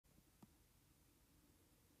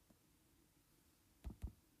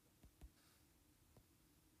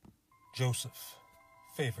Joseph,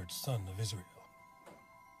 favored son of Israel.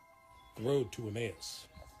 The road to Emmaus.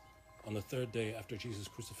 On the third day after Jesus'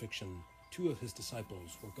 crucifixion, 2 of his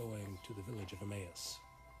disciples were going to the village of Emmaus.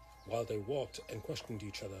 While they walked and questioned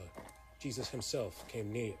each other, Jesus himself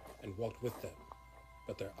came near and walked with them,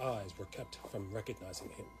 but their eyes were kept from recognizing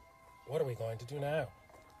him. What are we going to do now?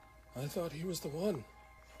 I thought he was the one.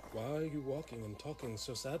 Why are you walking and talking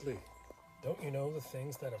so sadly? Don't you know the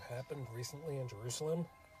things that have happened recently in Jerusalem?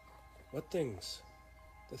 What things?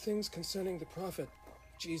 The things concerning the prophet,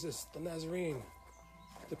 Jesus the Nazarene.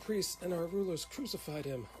 The priests and our rulers crucified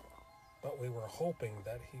him. But we were hoping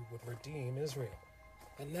that he would redeem Israel.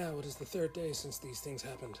 And now it is the 3rd day since these things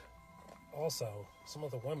happened. Also, some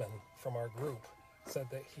of the women from our group said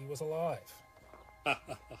that he was alive.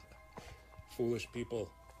 Foolish people.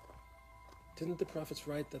 Didn't the prophets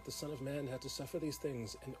write that the Son of Man had to suffer these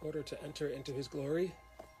things in order to enter into his glory?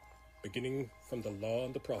 Beginning from the law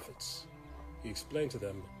and the prophets, he explained to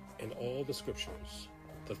them in all the scriptures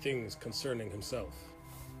the things concerning himself.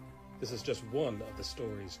 This is just one of the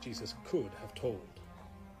stories Jesus could have told.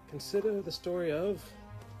 Consider the story of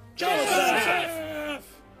Joseph!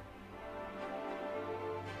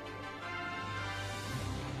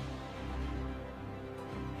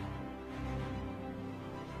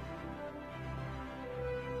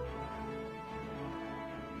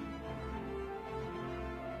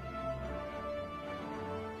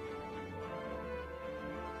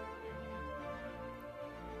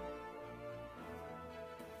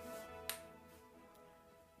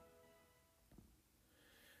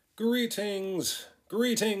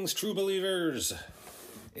 Greetings, true believers.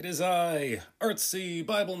 It is I, Artsy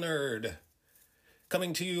Bible Nerd,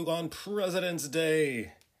 coming to you on President's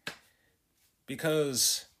Day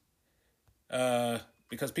because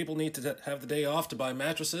people need to have the day off to buy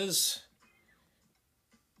mattresses.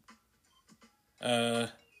 I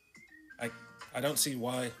don't see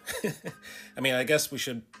why. I mean, I guess we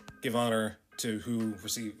should give honor to who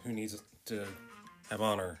needs to have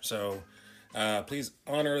honor. So, please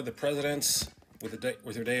honor the presidents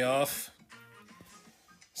with your day off.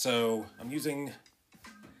 So I'm using,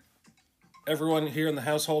 everyone here in the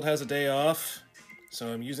household has a day off.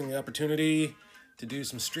 So I'm using the opportunity to do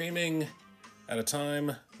some streaming at a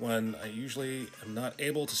time when I usually am not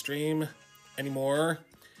able to stream anymore.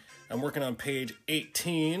 I'm working on page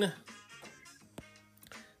 18.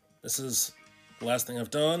 This is the last thing I've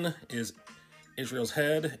done is Israel's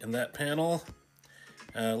head in that panel.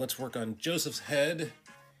 Let's work on Joseph's head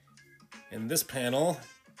in this panel.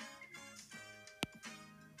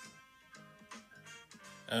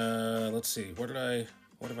 Let's see, what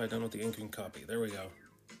have I done with the inking copy? There we go.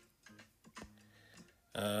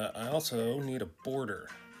 I also need a border.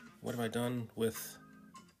 What have I done with...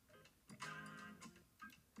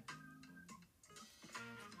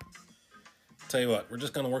 Tell you what, we're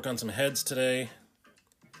just going to work on some heads today.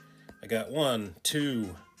 I got 1,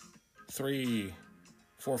 2, 3,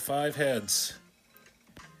 4, 5 heads.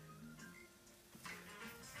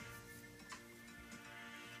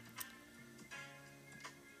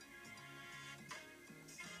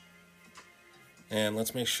 And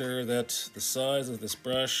let's make sure that the size of this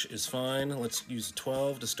brush is fine. Let's use a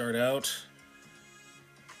 12 to start out.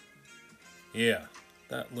 Yeah,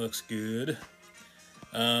 that looks good.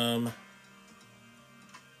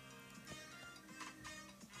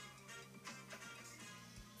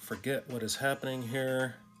 Forget what is happening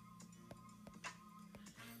here.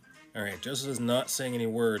 All right, Joseph is not saying any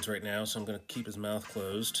words right now, so I'm going to keep his mouth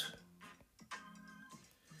closed.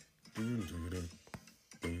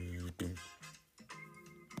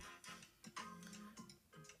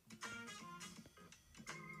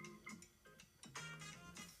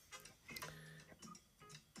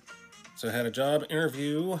 So I had a job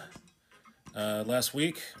interview last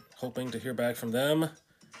week, hoping to hear back from them,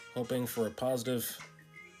 hoping for a positive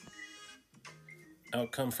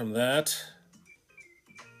outcome from that.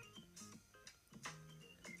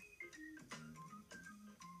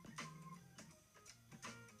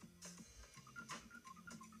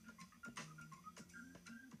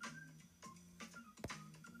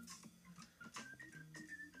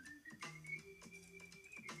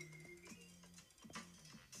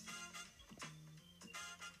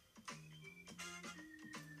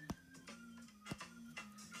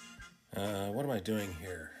 What am I doing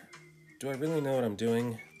here? Do I really know what I'm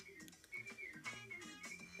doing?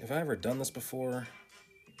 Have I ever done this before?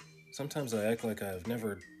 Sometimes I act like I've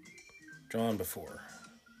never drawn before.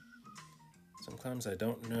 Sometimes I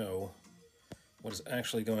don't know what is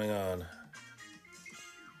actually going on.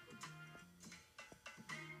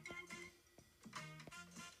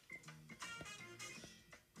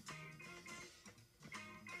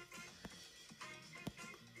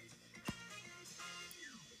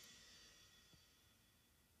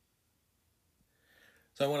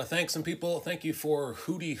 So I want to thank some people. Thank you for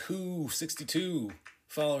Hootie Who 62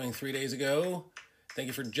 following 3 days ago. Thank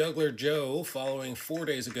you for Juggler Joe following 4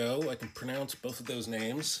 days ago. I can pronounce both of those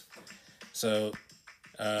names. So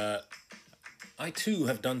I too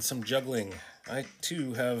have done some juggling. I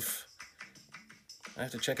have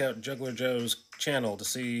to check out Juggler Joe's channel to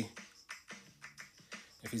see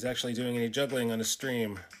if he's actually doing any juggling on his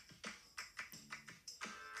stream.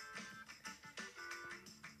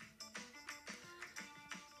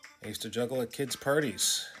 I used to juggle at kids'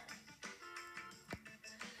 parties.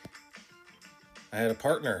 I had a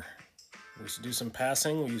partner. We used to do some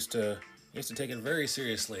passing. We used to take it very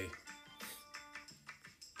seriously.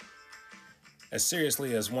 As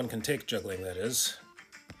seriously as one can take juggling, that is.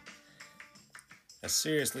 As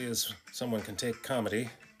seriously as someone can take comedy.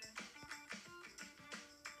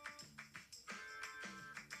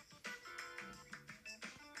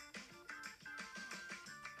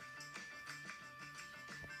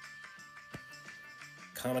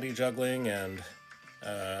 Comedy juggling, and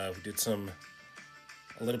we did a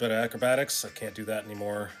little bit of acrobatics. I can't do that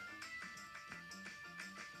anymore.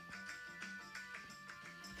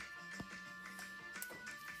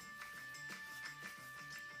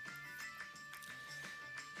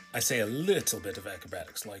 I say a little bit of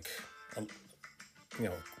acrobatics, like,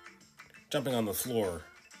 jumping on the floor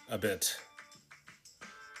a bit.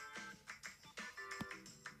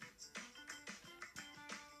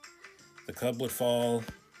 The club would fall,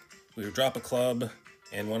 we would drop a club,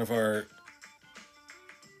 and one of our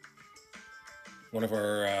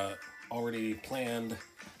already planned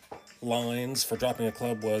lines for dropping a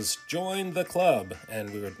club was, "Join the club,"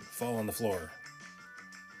 and we would fall on the floor.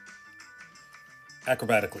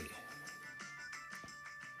 Acrobatically.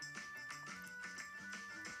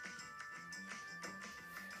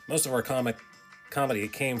 Most of our comedy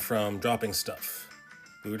came from dropping stuff.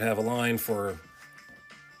 We would have a line for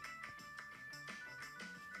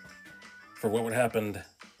what would happen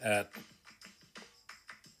at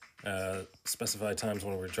specified times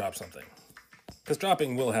when we would drop something. Because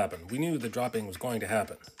dropping will happen. We knew that dropping was going to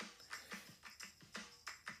happen.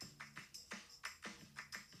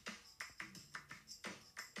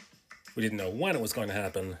 We didn't know when it was going to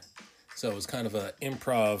happen, so it was kind of an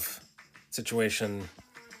improv situation.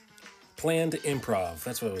 Planned improv,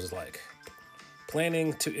 that's what it was like.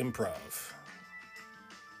 Planning to improv.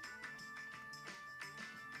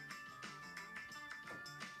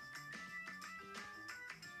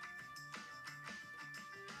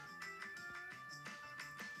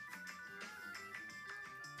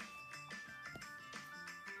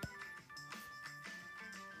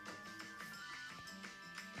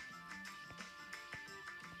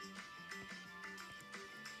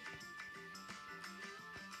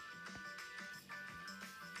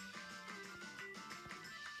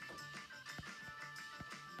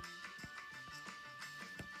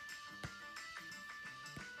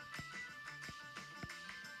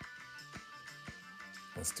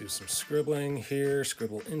 Let's do some scribbling here.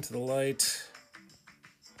 Scribble into the light.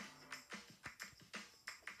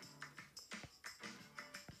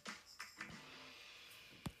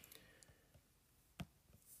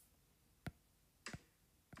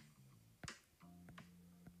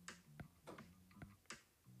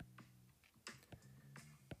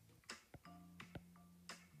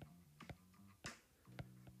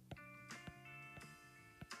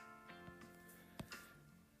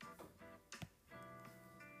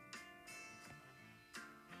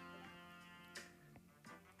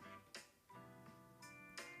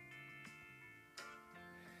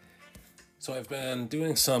 So I've been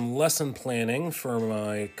doing some lesson planning for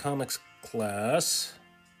my comics class.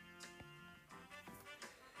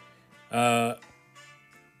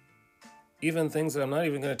 Even things that I'm not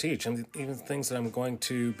even going to teach, and even things that I'm going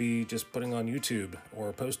to be just putting on YouTube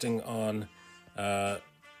or posting on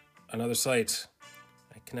another site.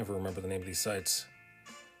 I can never remember the name of these sites.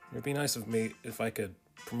 It would be nice of me if I could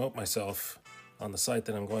promote myself on the site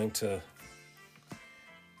that I'm going to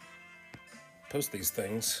post these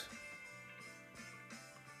things.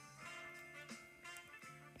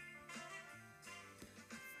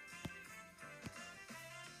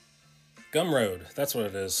 Gumroad, that's what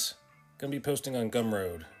it is. Gonna be posting on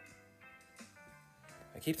Gumroad.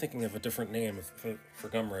 I keep thinking of a different name for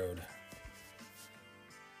Gumroad.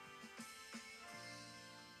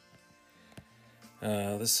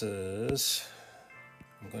 I'm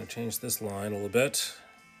going to change this line a little bit.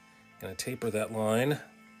 I'm going to taper that line.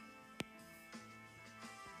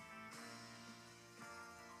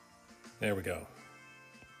 There we go.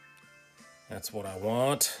 That's what I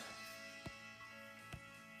want.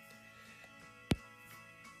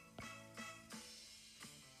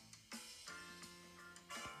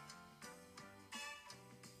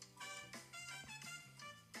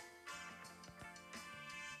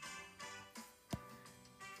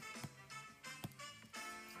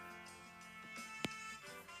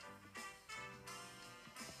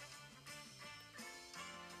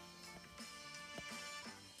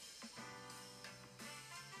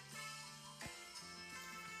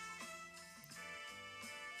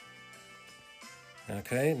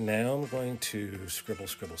 Okay, now I'm going to scribble,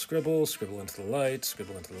 scribble, scribble, scribble into the light,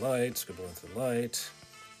 scribble into the light, scribble into the light,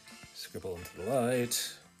 scribble into the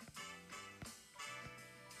light.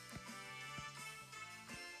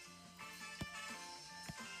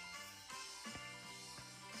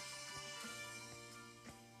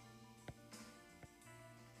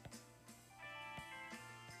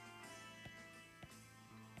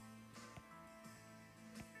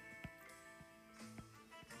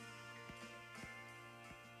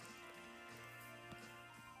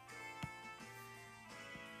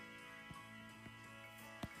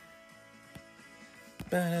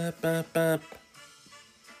 Bap, bap, bap.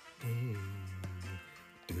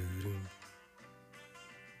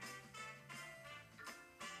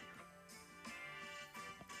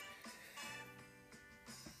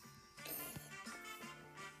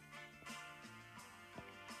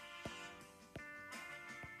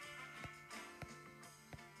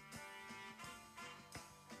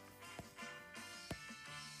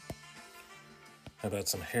 How about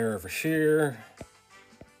some hair over here?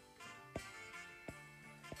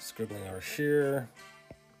 Scribbling over here.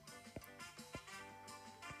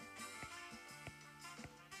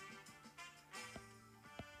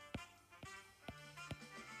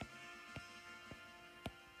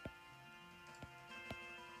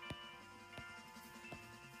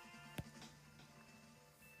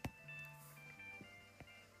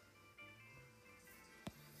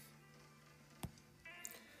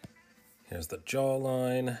 Here's the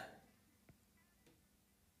jawline.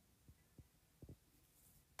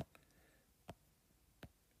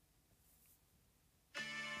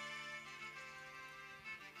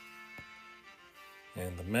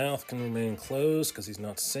 And the mouth can remain closed because he's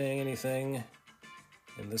not saying anything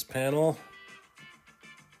in this panel.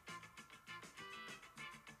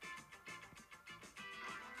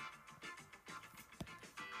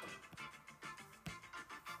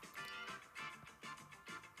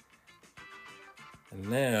 And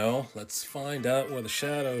now, let's find out where the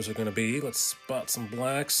shadows are going to be. Let's spot some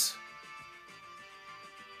blacks.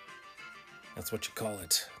 That's what you call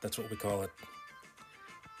it. That's what we call it.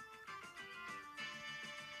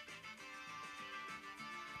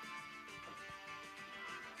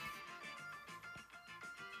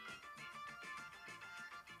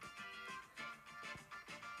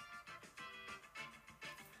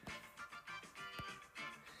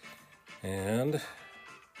 And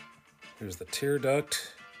here's the tear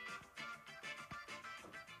duct.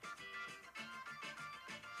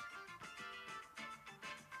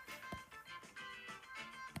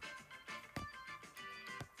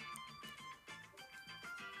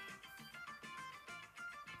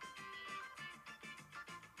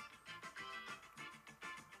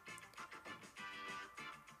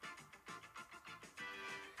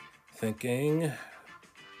 Thinking,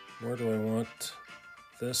 where do I want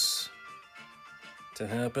this to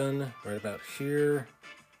happen? Right about here.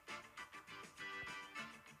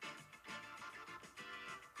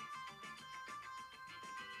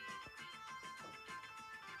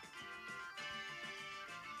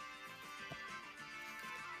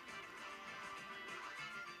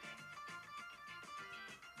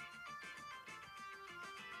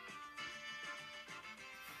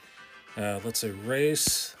 Let's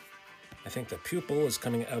erase. I think the pupil is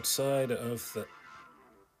coming outside of the...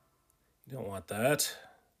 You don't want that.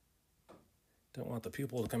 Don't want the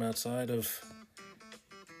pupil to come outside of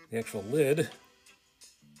the actual lid.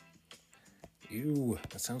 Ew,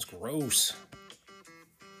 that sounds gross.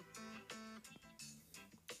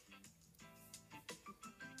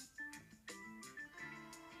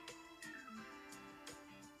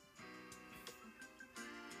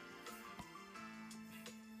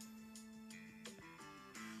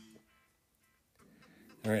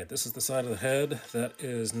 All right, this is the side of the head that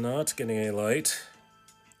is not getting any light.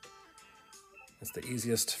 It's the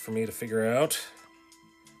easiest for me to figure out.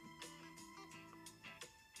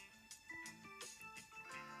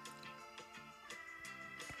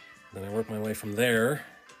 Then I work my way from there.